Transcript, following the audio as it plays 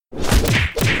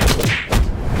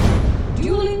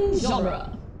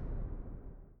genre.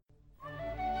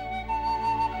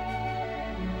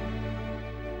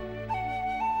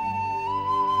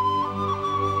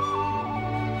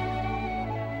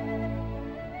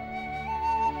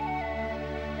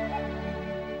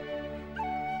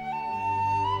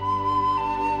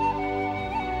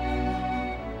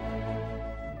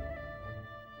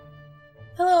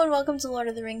 Hello and welcome to Lord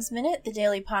of the Rings Minute, the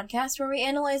daily podcast where we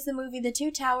analyze the movie The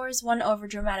Two Towers, one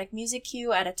overdramatic music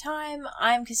cue at a time.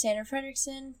 I'm Cassandra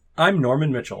Fredrickson. I'm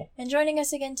Norman Mitchell. And joining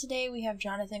us again today, we have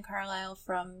Jonathan Carlisle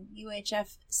from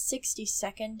UHF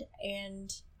 62nd,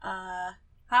 and,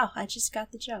 wow, I just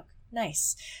got the joke.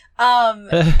 Nice. And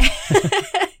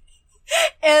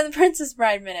the Princess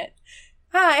Bride Minute.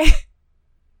 Hi.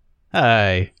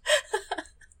 Hi.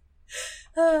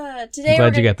 Today I'm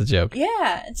glad you got the joke.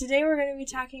 Yeah, today we're going to be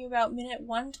talking about minute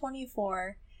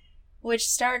 124, which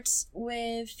starts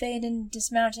with Theoden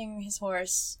dismounting his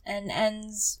horse and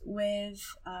ends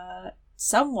with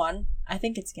someone, I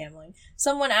think it's Gimli,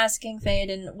 someone asking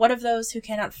Theoden, "What of those who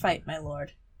cannot fight, my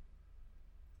lord?"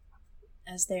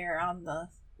 As they are on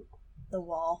the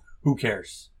wall. Who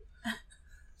cares?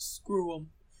 Screw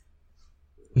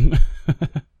him.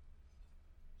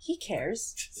 He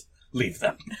cares. Leave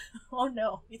them. Oh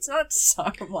no, it's not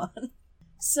Saruman.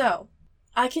 So,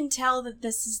 I can tell that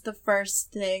this is the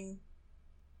first thing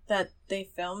that they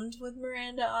filmed with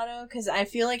Miranda Otto, because I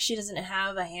feel like she doesn't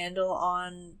have a handle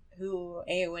on who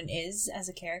Eowyn is as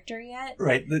a character yet.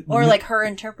 Right. Or, like, her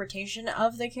interpretation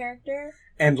of the character.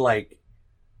 And, like,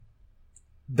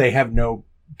 they have no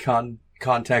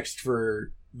context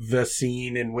for the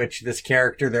scene in which this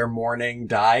character they're mourning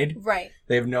died. Right.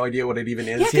 They have no idea what it even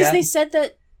is Yeah, yet. because they said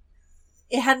that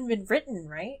it hadn't been written,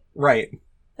 right? Right.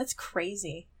 That's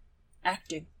crazy.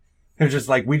 Acting. They're just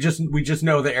like, we just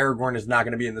know that Aragorn is not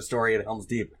going to be in the story at Helm's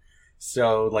Deep.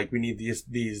 So, like, we need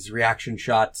these reaction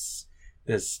shots,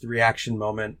 this reaction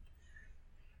moment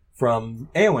from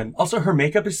Eowyn. Also, her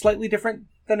makeup is slightly different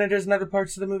than it is in other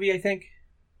parts of the movie, I think.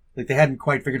 Like, they hadn't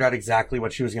quite figured out exactly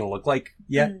what she was going to look like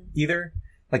yet, either.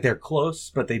 Like, they're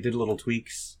close, but they did little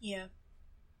tweaks. Yeah.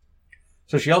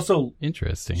 So she also...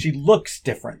 Interesting. She looks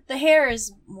different. The hair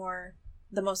is more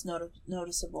the most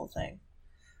noticeable thing.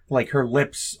 Like, her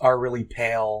lips are really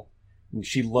pale, and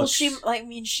she looks... she's,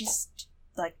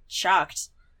 like, shocked.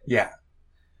 Yeah.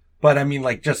 But, I mean,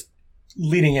 like, just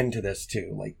leading into this,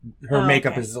 too. Like, her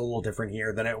makeup is a little different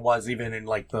here than it was even in,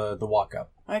 like, the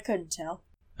walk-up. I couldn't tell.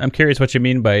 I'm curious what you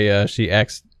mean by she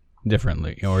acts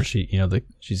differently, or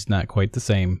she's not quite the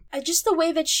same. Just the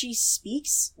way that she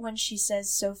speaks when she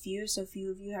says so few of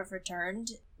you have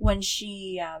returned, when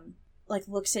she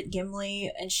looks at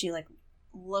Gimli and she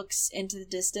looks into the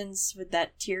distance with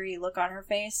that teary look on her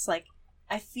face, like,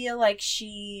 I feel like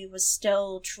she was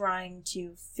still trying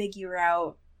to figure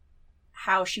out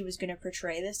how she was going to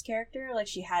portray this character. Like,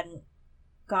 she hadn't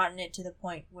gotten it to the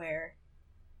point where,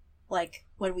 like,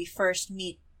 when we first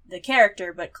meet the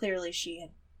character, but clearly she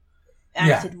had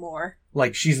acted more.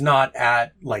 Like, she's not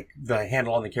at, like, the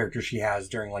handle on the character she has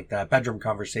during, like, that bedroom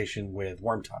conversation with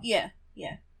Wormtongue. Yeah.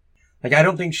 Like, I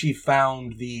don't think she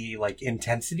found the, like,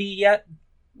 intensity yet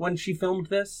when she filmed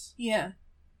this. Yeah.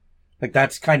 Like,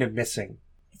 that's kind of missing.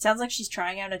 It sounds like she's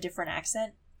trying out a different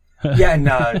accent. Yeah,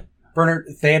 and Bernard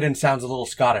Theoden sounds a little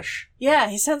Scottish. Yeah,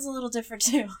 he sounds a little different,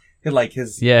 too. Like,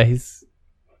 his... Yeah, he's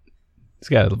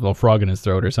got a little frog in his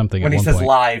throat or something. When at he one says point.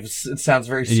 lives, it sounds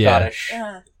very Scottish.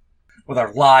 Yeah. With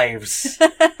our lives.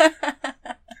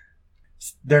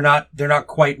 They're not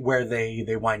quite where they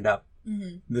wind up.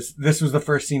 Mm-hmm. This was the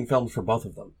first scene filmed for both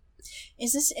of them.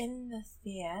 Is this in the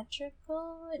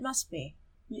theatrical? It must be.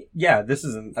 Yeah,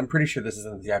 I'm pretty sure this is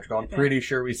in the theatrical. I'm Okay. pretty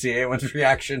sure we see Eowyn's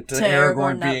reaction to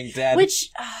Aragorn being dead.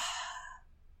 Which,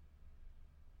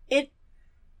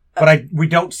 But we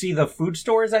don't see the food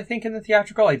stores, I think, in the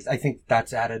theatrical. I think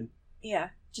that's added. Yeah,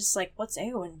 just like, what's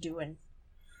Eowyn doing?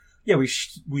 Yeah,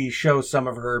 we show some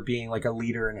of her being like a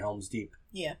leader in Helm's Deep.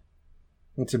 Yeah.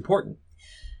 It's important.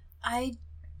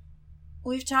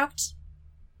 We've talked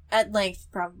at length,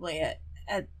 probably,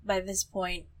 at by this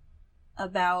point,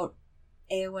 about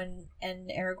Eowyn and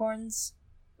Aragorn's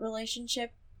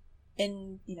relationship,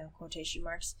 in, quotation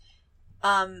marks.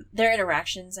 Their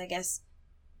interactions, I guess.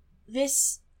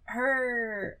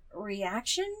 Her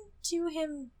reaction to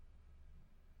him,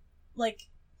 like,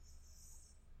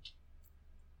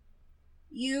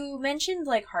 you mentioned,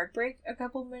 like, heartbreak a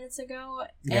couple minutes ago,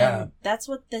 Yeah. and that's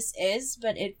what this is,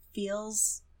 but it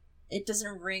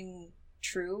doesn't ring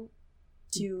true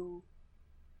to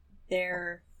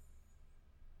their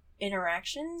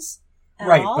interactions at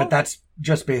Right, all. but that's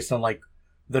just based on, like,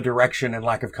 the direction and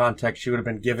lack of context she would have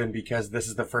been given because this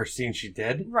is the first scene she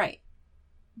did. Right.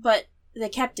 But they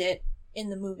kept it in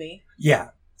the movie. Yeah.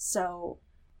 So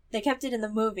they kept it in the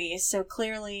movie, so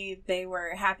clearly they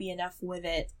were happy enough with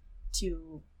it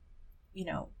to,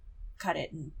 cut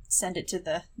it and send it to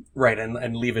the... Right,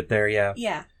 and leave it there, yeah.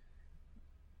 Yeah.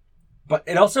 But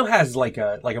it also has like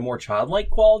a more childlike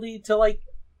quality to like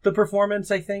the performance,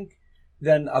 I think,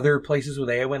 than other places with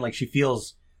Eowyn. Like she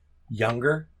feels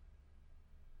younger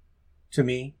to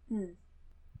me.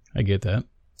 I get that.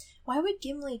 Why would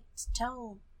Gimli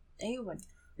tell Eowyn?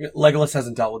 Legolas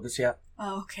hasn't dealt with this yet.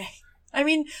 Oh, okay. I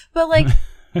mean, but like...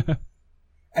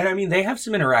 And I mean, they have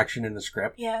some interaction in the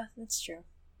script. Yeah, that's true.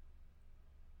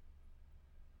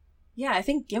 Yeah, I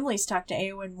think Gimli's talked to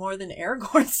Eowyn more than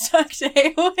Aragorn's talked to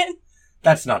Eowyn.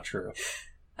 That's not true.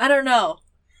 I don't know.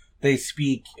 They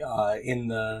speak in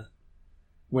the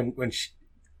when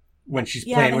she's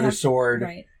Yeah, playing they with her have- sword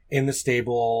Right. in the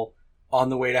stable on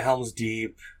the way to Helm's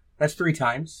Deep. That's 3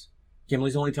 times.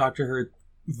 Gimli's only talked to her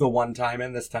the 1 time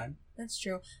and this time. That's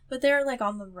true. But they're like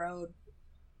on the road,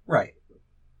 Right.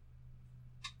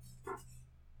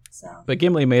 so... But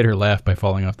Gimli made her laugh by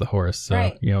falling off the horse. So,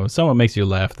 Right. if someone makes you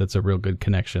laugh, that's a real good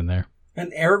connection there.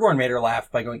 And Aragorn made her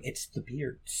laugh by going, "It's the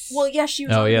beards." Well, yeah, she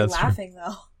was Oh, only yeah, that's true. laughing,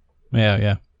 though. Yeah,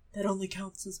 yeah. That only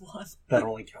counts as one. That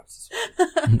only counts.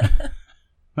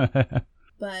 But,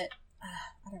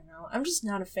 I don't know. I'm just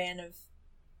not a fan of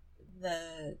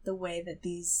the way that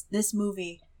this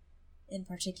movie, in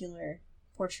particular,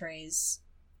 portrays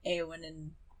Eowyn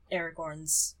and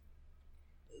Aragorn's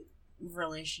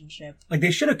relationship. Like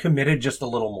they should have committed just a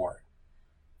little more.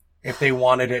 If they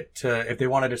wanted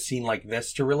a scene like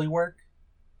this to really work,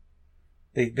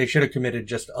 they should have committed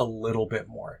just a little bit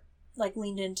more. Like,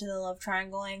 leaned into the love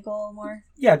triangle angle more?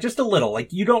 Yeah, just a little.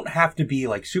 Like, you don't have to be,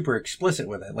 like, super explicit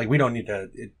with it. Like, we don't need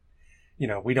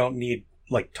we don't need,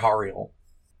 like, Tariel.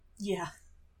 Yeah.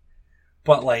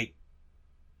 But, like,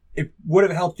 it would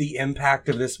have helped the impact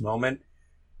of this moment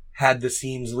had the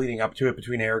scenes leading up to it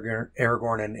between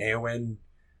Aragorn and Eowyn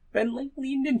been, like,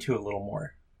 leaned into a little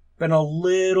more. Been a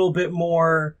little bit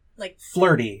more, Like,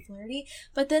 flirty.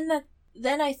 But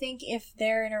then I think if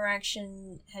their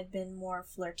interaction had been more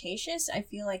flirtatious, I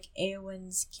feel like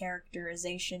Eowyn's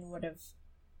characterization would have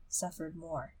suffered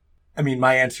more. I mean,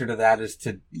 my answer to that is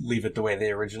to leave it the way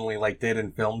they originally, like, did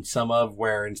and filmed some of,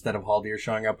 where instead of Haldir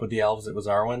showing up with the elves, it was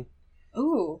Arwen.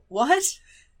 Ooh, what?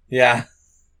 Yeah.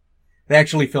 They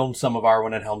actually filmed some of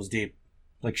Arwen at Helm's Deep,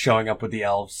 like showing up with the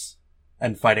elves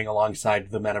and fighting alongside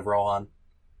the men of Rohan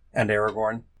and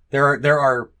Aragorn. There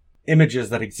are images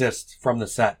that exist from the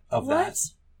set of What? that.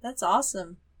 That's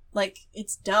awesome. Like,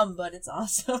 it's dumb, but it's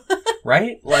awesome.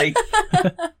 Right? Like,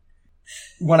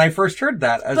 when I first heard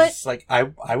that, I was like, I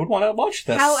would want to watch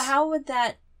this. How would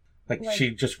that... Like, like-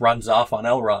 she just runs off on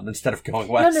Elrond instead of going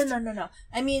west. No.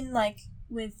 I mean, like,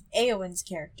 with Eowyn's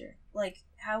character. Like,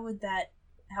 how would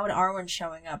Arwen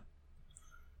showing up?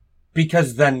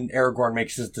 Because then Aragorn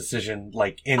makes his decision,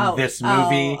 like, in this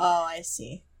movie. Oh, I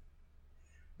see.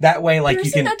 That way, like, There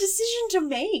you can... isn't a decision to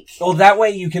make. Well, that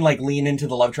way you can, like, lean into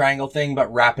the love triangle thing,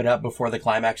 but wrap it up before the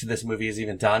climax of this movie is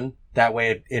even done. That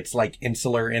way it's, like,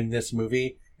 insular in this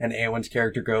movie, and Eowyn's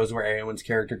character goes where Eowyn's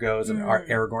character goes, and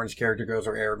Aragorn's character goes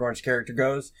where Aragorn's character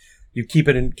goes. You keep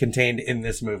it contained in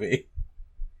this movie.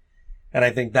 And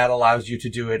I think that allows you to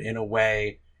do it in a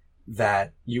way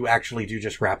that you actually do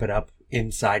just wrap it up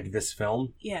inside this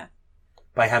film. Yeah.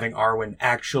 By having Arwen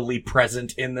actually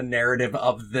present in the narrative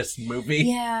of this movie.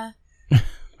 Yeah.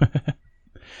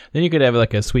 Then you could have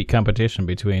like a sweet competition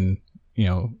between,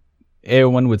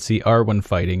 Eowyn would see Arwen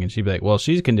fighting and she'd be like, well,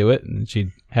 she can do it. And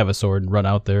she'd have a sword and run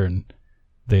out there and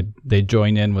they'd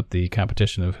join in with the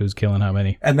competition of who's killing how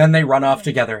many. And then they run off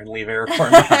together and leave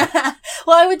Aragorn behind.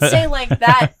 Well, I would say like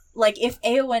that, like if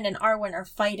Eowyn and Arwen are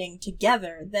fighting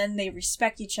together, then they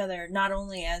respect each other not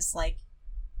only as like,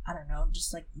 I don't know,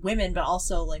 just like women, but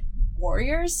also like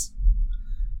warriors.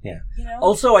 Yeah. You know?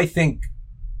 Also, I think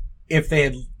if they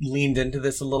had leaned into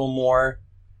this a little more,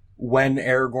 when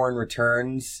Aragorn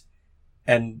returns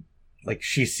and like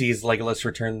she sees Legolas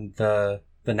return the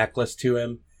necklace to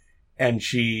him, and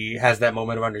she has that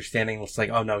moment of understanding, it's like,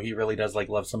 oh no, he really does like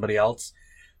love somebody else.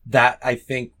 That I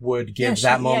think would give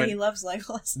that moment. Yeah, he loves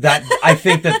Legolas. That I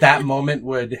think that moment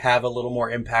would have a little more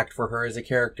impact for her as a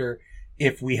character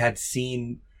if we had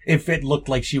seen, if it looked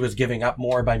like she was giving up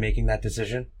more by making that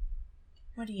decision.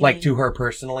 What do you Like mean? to her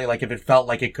personally, like if it felt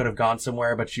like it could have gone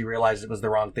somewhere, but she realized it was the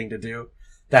wrong thing to do.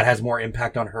 That has more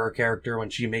impact on her character when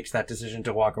she makes that decision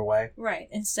to walk away. Right,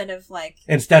 instead of like...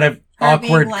 Instead of her being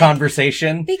awkward like,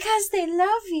 conversation. because they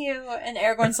love you. And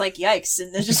Aragorn's like, yikes.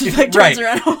 And then just like Right. turns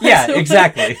around and walks Yeah, away.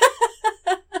 exactly.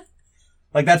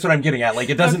 Like, that's what I'm getting at. Like,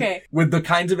 it doesn't, Okay. with the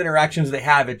kinds of interactions they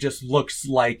have, it just looks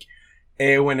like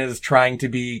Eowyn is trying to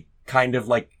be kind of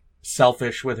like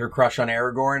selfish with her crush on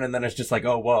Aragorn, and then it's just like,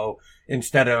 oh, whoa,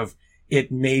 instead of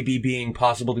it maybe being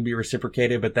possible to be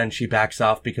reciprocated, but then she backs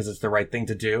off because it's the right thing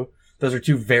to do. Those are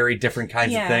two very different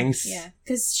kinds of things. Yeah,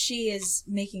 because she is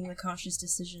making the conscious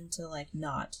decision to, like,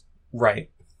 not.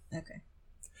 Right. Okay.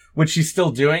 Which she's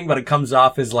still doing, but it comes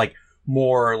off as like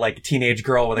more like a teenage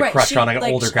girl with a crush on an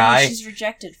older guy. She's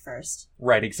rejected first.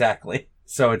 Right, exactly.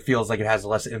 So it feels like it has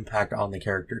less impact on the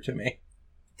character to me.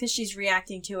 Because she's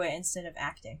reacting to it instead of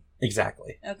acting.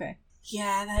 Exactly. Okay.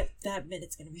 Yeah, that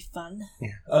minute's gonna be fun.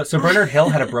 Yeah. So Bernard Hill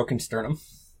had a broken sternum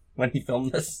when he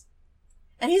filmed this.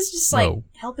 And he's just, like, Whoa.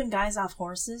 helping guys off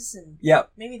horses, and Yeah.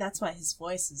 maybe that's why his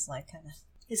voice is, like, kind of...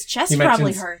 His chest He probably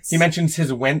mentions, hurts. he mentions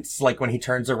his wince, like, when he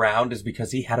turns around is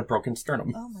because he had a broken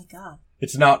sternum. Oh my god.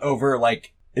 It's not over,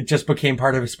 like, it just became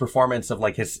part of his performance of,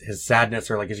 like, his sadness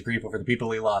or, like, his grief over the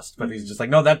people he lost. But he's just like,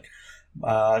 no, That's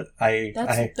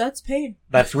pain.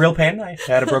 that's real pain. I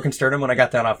had a broken sternum when I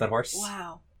got down off that horse.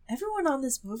 Wow. Everyone on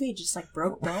this movie just, like,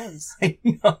 broke bones. I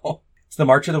know. It's the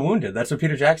March of the Wounded. That's what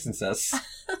Peter Jackson says.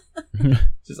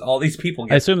 Just all these people I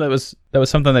get... assume that was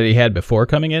something that he had before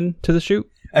coming in to the shoot.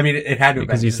 I mean, it had to have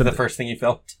Because been. you This is said the that- first thing he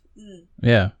filmed. Mm.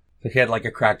 Yeah. So he had, like,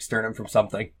 a cracked sternum from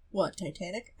something. What,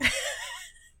 Titanic?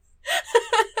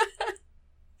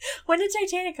 When did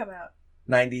Titanic come out?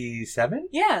 97?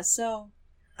 Yeah, so...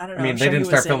 I don't know. I mean, I'm they sure didn't he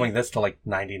start was filming this till, like,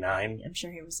 99. I'm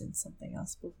sure he was in something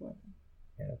else before then.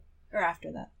 Yeah. Or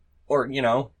after that. Or, you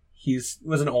know, he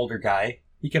was an older guy.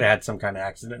 He could have had some kind of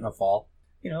accident in a fall.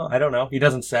 You know, I don't know. He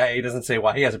doesn't say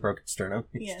why he has a broken sternum.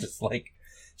 He's Yeah. just like,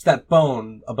 it's that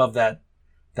bone above that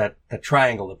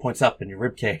triangle that points up in your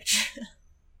rib cage.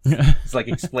 It's like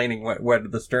explaining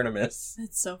what the sternum is.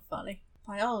 That's so funny.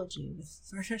 Biology with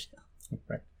Bernard Hill.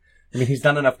 Right. I mean, he's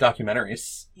done enough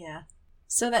documentaries. Yeah.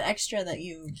 So that extra that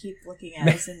you keep looking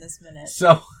at is in this minute.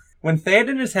 So, when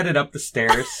Theoden is headed up the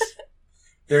stairs,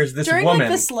 there's this During, woman.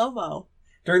 like, the slow-mo.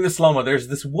 During the slow-mo, there's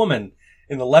this woman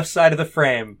in the left side of the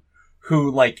frame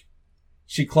who, like,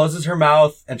 she closes her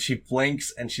mouth and she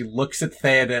blinks and she looks at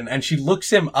Theoden and she looks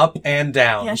him up and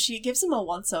down. Yeah, she gives him a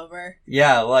once-over.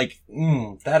 Yeah, like,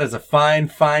 that is a fine,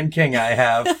 fine king I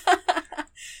have.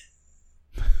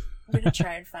 I'm gonna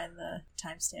try and find the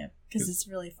timestamp, because it's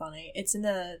really funny. It's in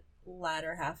the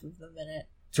latter half of the minute.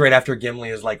 It's right after Gimli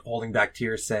is, like, holding back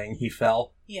tears saying he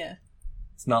fell. Yeah.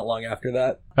 It's not long after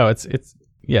that. Oh, it's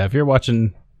yeah. If you're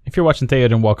watching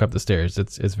Theoden walk up the stairs,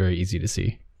 it's very easy to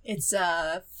see. It's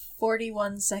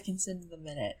 41 seconds into the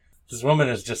minute. This woman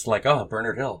is just like, oh,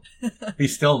 Bernard Hill. Be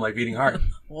still, my beating heart.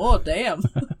 Oh, damn.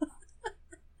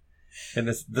 And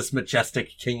this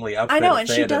majestic kingly outfit. I know, of and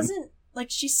she Theoden. doesn't, like,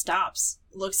 she stops,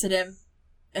 looks at him,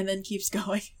 and then keeps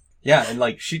going. Yeah, and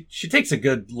like she takes a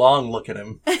good long look at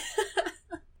him.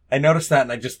 I noticed that,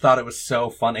 and I just thought it was so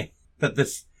funny that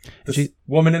this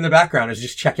woman in the background is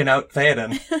just checking out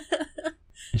Theoden.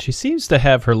 And she seems to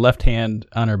have her left hand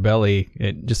on her belly.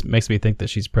 It just makes me think that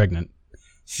she's pregnant.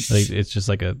 Like, it's just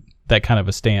like that kind of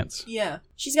a stance. Yeah.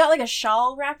 She's got, like, a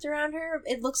shawl wrapped around her.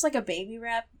 It looks like a baby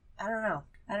wrap. I don't know.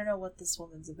 I don't know what this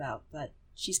woman's about, but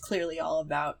she's clearly all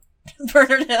about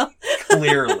Bernard Hill.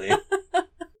 Clearly.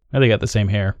 Oh, they got the same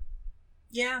hair.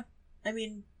 Yeah. I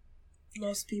mean,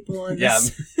 most people in Yeah.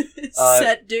 this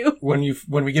set do. When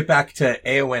we get back to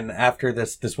Eowyn after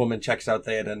this woman checks out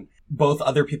Theoden, both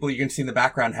other people you can see in the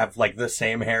background have like the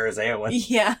same hair as Eowyn.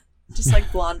 Yeah. Just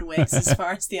like blonde wigs as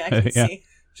far as the eye can Yeah. see.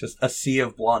 Just a sea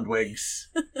of blonde wigs.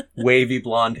 Wavy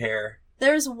blonde hair.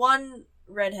 There's one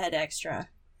redhead extra.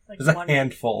 Like There's a one...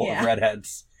 handful Yeah. of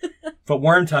redheads. But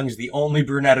Wormtongue's the only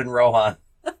brunette in Rohan.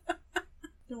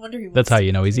 No wonder he That's how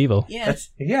you know he's evil. Yeah.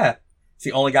 Yeah. He's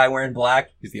the only guy wearing black.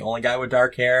 He's the only guy with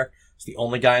dark hair. He's the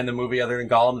only guy in the movie other than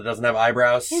Gollum that doesn't have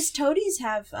eyebrows. His toadies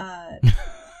have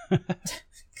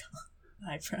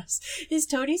eyebrows. His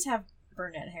toadies have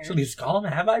brunette hair. So does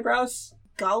Gollum have eyebrows?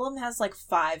 Gollum has like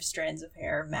 5 strands of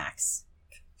hair max.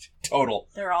 Total.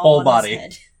 They're all Whole on body. his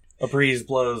head. A breeze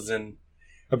blows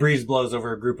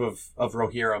over a group of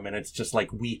Rohirrim, and it's just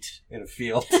like wheat in a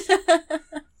field.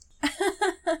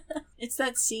 It's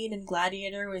that scene in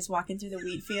Gladiator where he's walking through the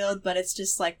wheat field, but it's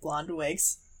just like blonde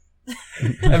wigs.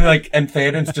 and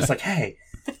Theoden's just like, hey.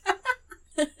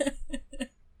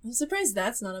 I'm surprised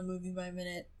that's not a movie by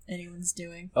minute anyone's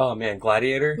doing. Oh man,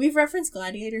 Gladiator? We've referenced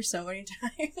Gladiator so many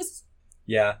times.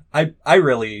 Yeah. I've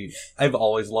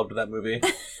always loved that movie.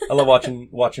 I love watching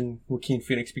Joaquin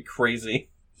Phoenix be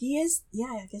crazy. He is,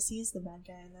 yeah, I guess he is the bad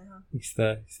guy in there, huh? He's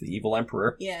the evil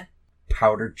emperor. Yeah.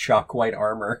 Powdered chalk white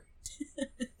armor.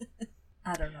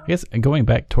 I don't know. I guess going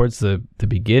back towards the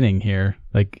beginning here,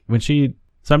 like when she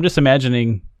So I'm just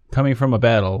imagining coming from a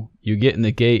battle, you get in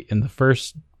the gate, and the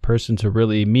first person to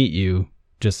really meet you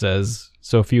just says,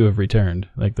 "So few have returned."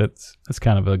 Like that's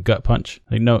kind of a gut punch.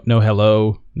 Like no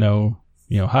hello, no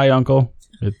hi uncle.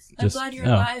 It's I'm just, glad you're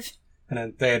alive. And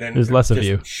then Theoden There's less of just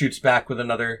you. shoots back with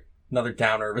another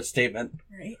downer of a statement.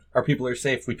 Right. Our people are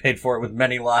safe. We paid for it with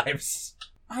many lives.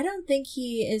 I don't think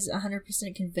he is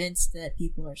 100% convinced that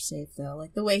people are safe, though.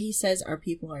 Like, the way he says our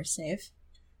people are safe.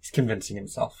 He's convincing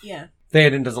himself. Yeah.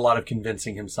 Theoden does a lot of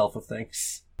convincing himself of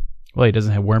things. Well, he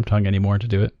doesn't have worm tongue anymore to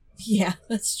do it. Yeah,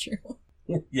 that's true.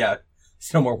 Yeah.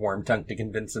 There's no more worm tongue to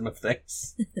convince him of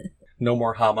things. No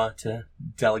more Hama to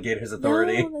delegate his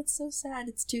authority. No, that's so sad.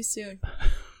 It's too soon.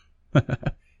 Now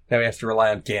he has to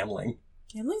rely on gambling.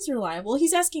 Gambling's reliable.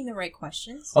 He's asking the right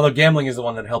questions. Although gambling is the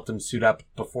one that helped him suit up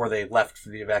before they left for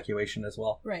the evacuation as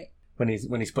well. Right. When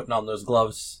he's putting on those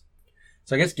gloves.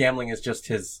 So I guess gambling is just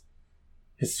his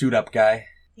suit up guy.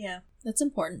 Yeah, that's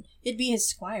important. It'd be his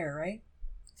squire, right?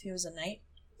 If he was a knight.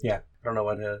 Yeah. I don't know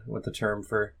what the term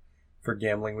for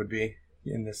gambling would be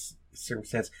in this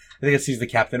circumstance. I think he's the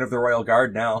captain of the Royal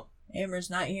Guard now. Amer's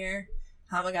not here.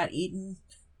 Hama got eaten.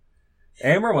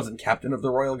 Amer wasn't captain of the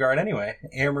Royal Guard anyway.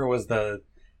 Amer was the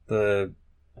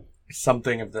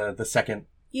something of the second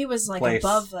He was like place.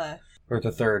 above or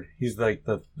the third. He's like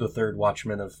the third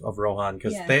watchman of Rohan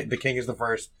because Yeah. the king is the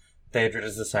first, Theodred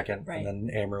is the second, Right. and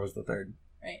then Amer was the third.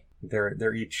 Right.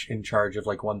 They're each in charge of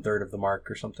like 1/3 of the mark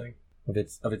or something of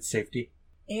its safety.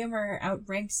 Amer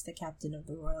outranks the captain of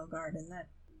the Royal Guard in that.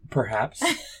 Perhaps.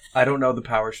 I don't know the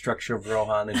power structure of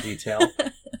Rohan in detail.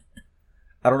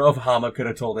 I don't know if Hama could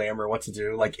have told Amer what to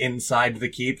do. Like inside the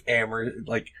keep,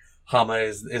 Hama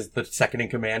is the second in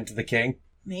command to the king.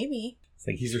 Maybe. It's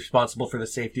like he's responsible for the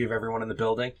safety of everyone in the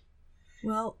building.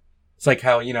 Well, It's like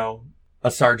how, a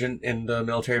sergeant in the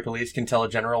military police can tell a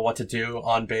general what to do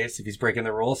on base if he's breaking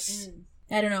the rules.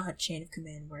 I don't know how chain of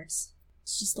command works.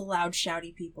 It's just the loud,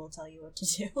 shouty people tell you what to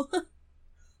do.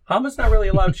 Hama's not really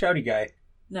a loud, shouty guy.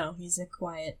 No, he's a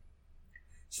quiet.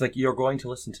 It's like, you're going to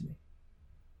listen to me.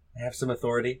 I have some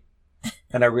authority,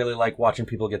 and I really like watching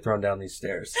people get thrown down these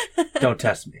stairs. Don't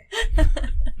test me.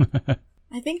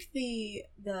 I think the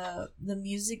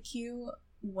music cue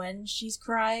when she's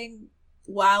crying,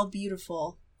 while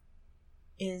beautiful,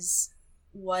 is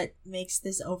what makes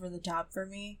this over the top for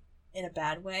me in a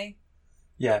bad way.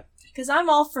 Yeah. Because I'm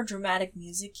all for dramatic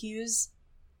music cues.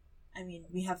 I mean,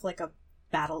 we have like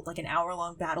an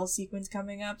hour-long battle sequence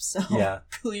coming up, so Yeah.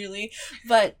 clearly.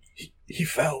 But He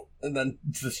fell, and then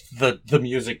the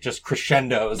music just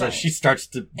crescendos Right. as she starts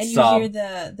to and sob. you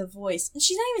hear the voice, and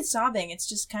she's not even sobbing. It's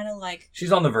just kind of like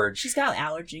She's on the verge. she's got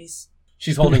allergies.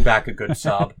 She's holding back a good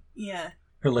sob. Yeah,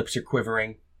 Her lips are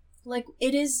quivering. like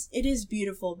it is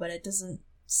beautiful, but it doesn't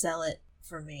sell it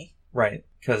for me. Right.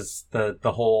 Because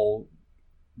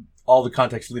all the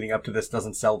context leading up to this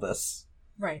doesn't sell this.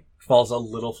 Right. Falls a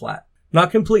little flat.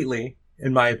 Not completely,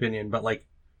 in my opinion, but like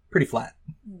pretty flat.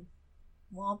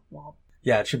 Womp womp.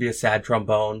 Yeah, it should be a sad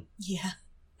trombone. Yeah.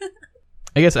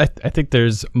 I guess I think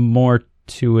there's more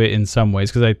to it in some ways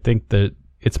because I think that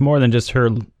it's more than just her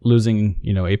losing,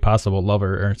 a possible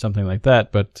lover or something like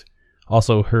that, but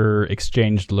also her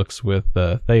exchanged looks with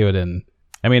Theoden.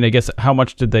 I mean, I guess how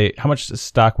much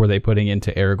stock were they putting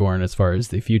into Aragorn as far as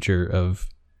the future of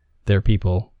their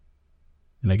people?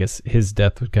 And I guess his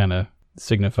death would kind of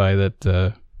signify that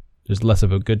there's less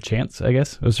of a good chance, I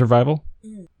guess, of survival.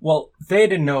 Well,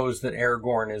 Theoden knows that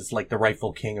Aragorn is like the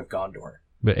rightful king of Gondor.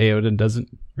 But Eowyn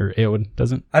doesn't.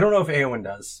 I don't know if Eowyn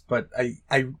does, but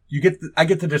I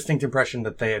get the distinct impression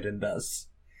that Theoden does.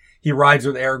 He rides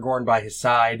with Aragorn by his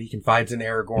side. He confides in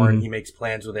Aragorn. He makes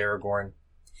plans with Aragorn.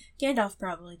 Gandalf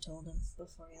probably told him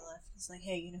before he left. He's like,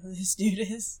 "Hey, you know who this dude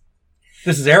is?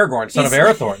 This is Aragorn, son of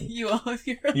Arathorn. You owe him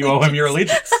your allegiance." You owe him your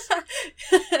allegiance.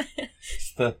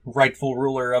 He's the rightful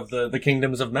ruler of the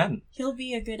kingdoms of men. He'll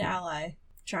be a good ally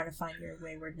trying to find your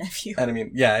wayward nephew. And I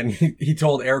mean, yeah, and he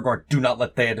told Aragorn, do not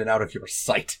let Theoden out of your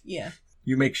sight. Yeah.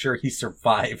 You make sure he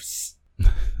survives.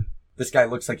 This guy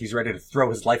looks like he's ready to throw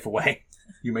his life away.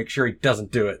 You make sure he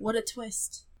doesn't do it. What a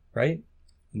twist. Right?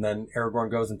 And then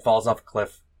Aragorn goes and falls off a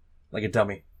cliff like a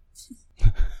dummy.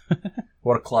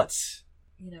 What a klutz.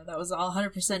 That was all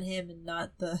 100% him and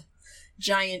not the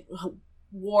giant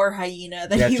war hyena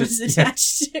that he was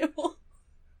attached to.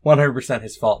 100%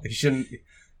 his fault. He shouldn't...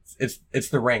 It's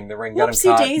the ring. The ring got him Whoopsie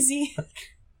caught. daisy.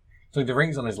 So the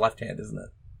ring's on his left hand, isn't it?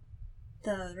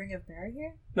 The Ring of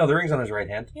Barrier? No, the ring's on his right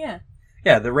hand. Yeah.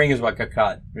 Yeah, the ring is what got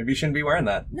caught. Maybe he shouldn't be wearing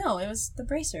that. No, it was the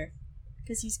bracer.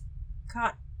 Because he's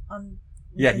caught on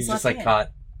Yeah, his he's left just like hand.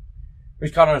 caught.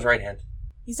 He's caught on his right hand.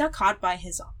 He's not caught by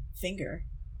his finger.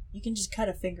 You can just cut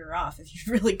a finger off if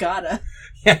you really gotta.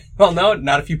 Yeah, well, no,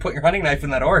 not if you put your hunting knife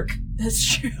in that orc.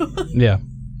 That's true. Yeah.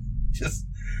 Just,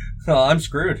 oh, I'm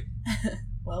screwed.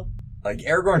 Well, Like,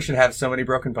 Aragorn should have so many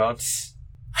broken bones.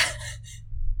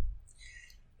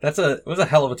 It was a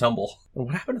hell of a tumble.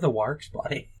 What happened to the warg's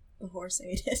body? the horse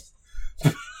ate it.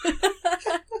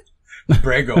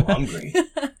 Brago hungry.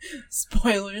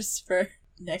 Spoilers for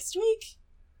next week,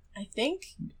 I think.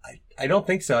 I don't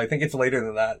think so. I think it's later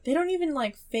than that. They don't even,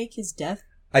 like, fake his death.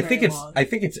 I think long.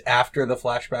 it's after the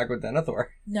flashback with Denethor.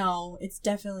 No, it's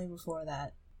definitely before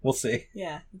that. We'll see.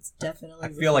 Yeah, it's definitely I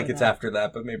feel like it's after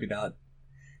that, but maybe not.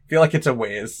 I feel like it's a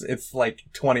ways. It's like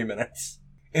 20 minutes.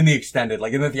 In the extended.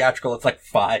 Like, in the theatrical, it's like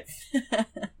 5.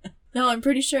 No, I'm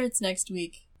pretty sure it's next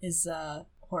week is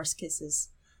horse kisses.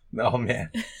 Oh, man.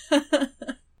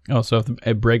 Oh, so if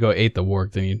Brago ate the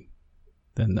warg,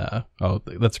 then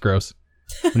that's gross.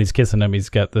 When he's kissing him, he's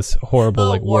got this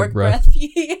horrible warg breath.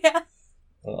 Yeah.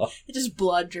 Oh. Just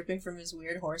blood dripping from his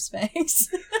weird horse fangs.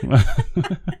 Wake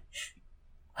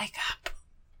up.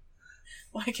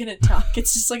 Why can it talk?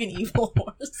 It's just like an evil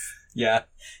horse. Yeah.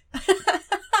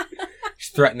 He's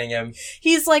threatening him.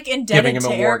 He's like indebted Giving to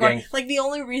him a Aragorn. warging. Like the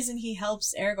only reason he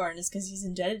helps Aragorn is because he's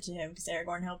indebted to him, because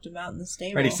Aragorn helped him out in the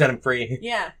stable. Right, he set him free.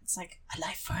 Yeah, it's like a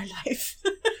life for a life.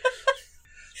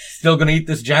 Still gonna eat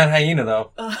this giant hyena,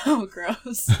 though. Oh,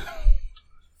 gross.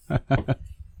 I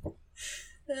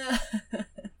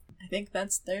think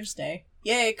that's Thursday.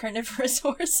 Yay, carnivorous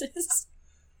horses.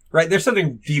 Right, there's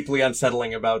something deeply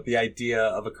unsettling about the idea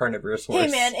of a carnivorous horse.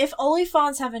 Hey man, if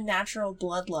Olifants have a natural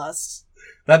bloodlust,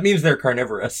 That means they're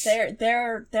carnivorous.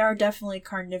 there are definitely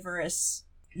carnivorous,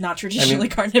 not traditionally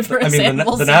carnivorous the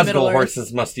animals in Nazgul Middle-earth.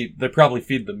 horses must eat. They probably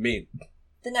feed them meat.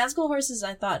 The Nazgul horses,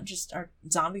 I thought, just are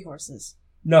zombie horses.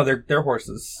 No, they're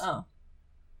horses. Oh.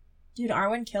 Dude,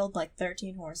 Arwen killed like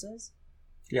 13 horses?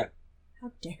 Yeah.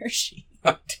 How dare she?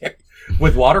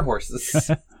 With water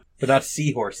horses. But not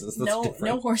sea horses. That's No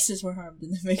different. horses were harmed in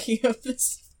the making of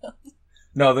this film.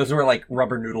 No, those were like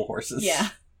rubber noodle horses. Yeah.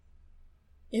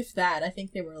 If that, I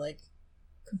think they were like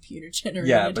computer generated.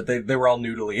 Yeah, but they were all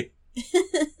noodly.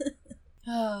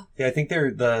 Oh. Yeah, I think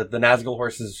they're the Nazgul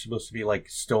horses are supposed to be like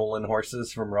stolen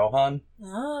horses from Rohan.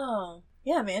 Oh.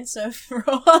 Yeah, man, so if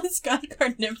Rohan's got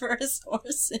carnivorous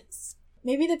horses.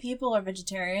 Maybe the people are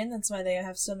vegetarian, that's why they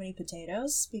have so many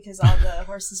potatoes, because all the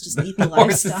horses just eat the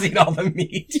livestock. Horses eat all the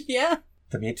meat. Yeah.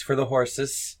 The meat's for the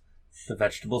horses. The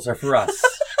vegetables are for us.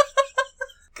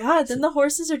 God, then the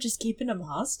horses are just keeping him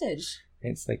hostage.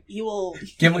 It's like You will.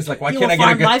 Gimli's like, why you can't will I get a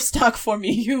farm good livestock for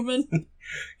me, human?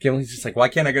 Gimli's just like, why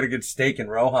can't I get a good steak in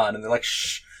Rohan? And they're like,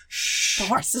 shh, shh. The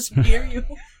horses will hear you.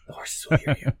 The horses will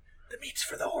hear you. The meat's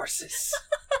for the horses.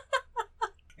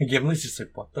 And Gimli's just like,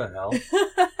 what the hell?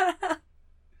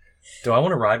 Do I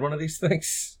want to ride one of these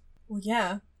things? Well,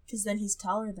 yeah, because then he's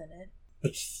taller than it.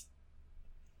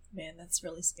 Man, that's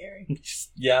really scary.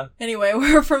 Yeah. Anyway,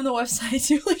 we're from the website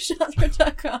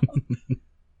duelygenre.com.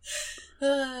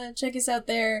 Check us out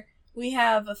there. We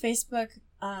have a Facebook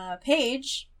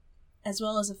page, as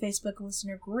well as a Facebook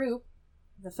listener group,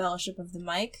 the Fellowship of the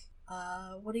Mic.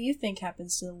 What do you think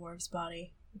happens to the warg's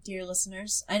body, dear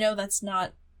listeners? I know that's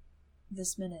not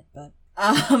this minute, but...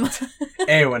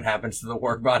 Eowyn happens to the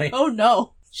warg body. Oh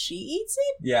no. She eats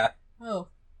it? Yeah. Oh.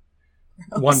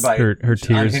 Gross. One bite. Her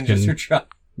tears Unhinges her can jaw.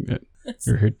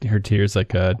 her tears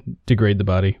degrade the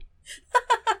body.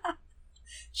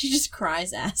 She just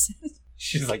cries acid.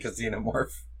 She's like a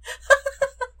xenomorph.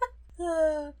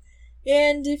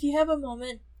 And if you have a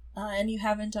moment, and you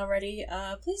haven't already,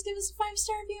 please give us a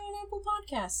 5-star review on Apple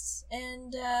Podcasts.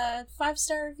 And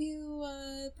 5-star review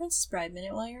Princess Bride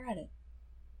Minute while you're at it.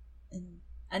 And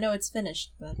I know it's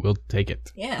finished, but... We'll take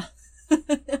it. Yeah.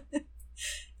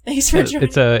 Thanks for joining.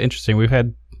 It's interesting. We've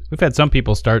had some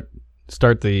people start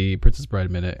the Princess Bride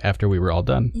Minute after we were all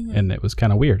done, and it was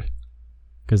kind of weird.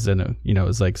 Because then, it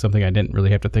was like something I didn't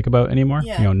really have to think about anymore.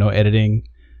 Yeah. No editing,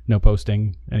 no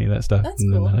posting, any of that stuff. That's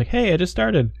and cool. then they're like, hey, I just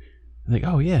started. I'm like,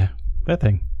 oh yeah, that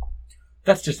thing.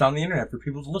 That's just on the internet for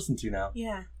people to listen to now.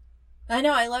 Yeah. I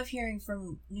know, I love hearing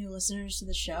from new listeners to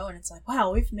the show, and it's like,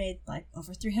 wow, we've made like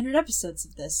over 300 episodes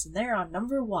of this, and they're on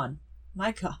number 1.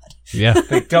 My God. Yeah.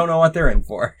 They don't know what they're in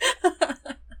for.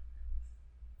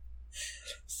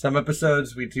 Some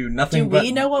episodes we do nothing but... Do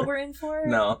we know what we're in for?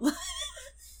 No.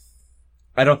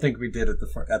 I don't think we did at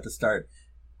the start.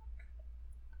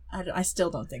 I still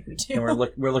don't think we do. And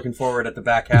we're looking forward at the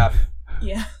back half.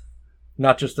 Yeah.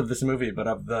 Not just of this movie, but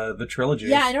of the trilogy.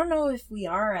 Yeah, I don't know if we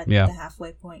are at the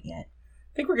halfway point yet.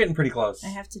 I think we're getting pretty close. I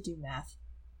have to do math.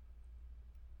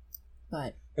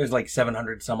 But there's like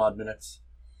 700 some odd minutes.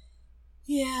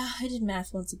 Yeah, I did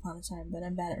math once upon a time, but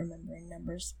I'm bad at remembering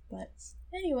numbers. But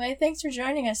anyway, thanks for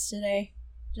joining us today,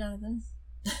 Jonathan.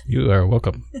 You are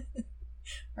welcome.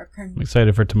 I'm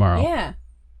excited for tomorrow. Yeah,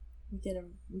 we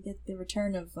get the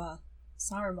return of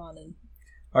Saruman and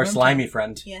Our Wormtongue. slimy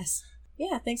friend. Yes.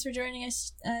 Yeah, thanks for joining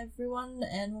us, everyone,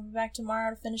 and we'll be back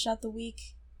tomorrow to finish out the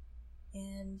week,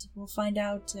 and we'll find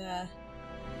out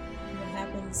what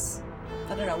happens.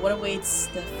 I don't know, what awaits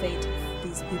the fate of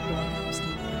these people on Helm's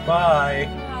Deep. Bye.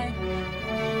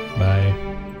 Bye. Bye.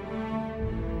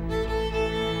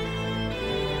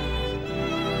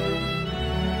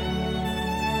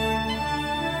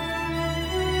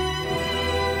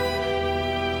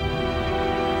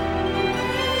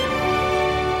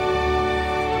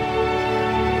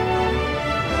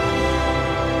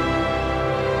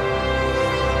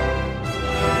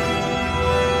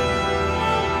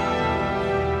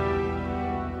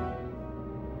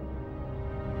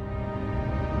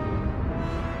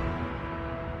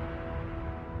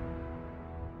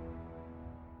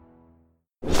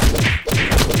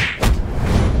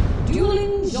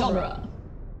 Dueling genre.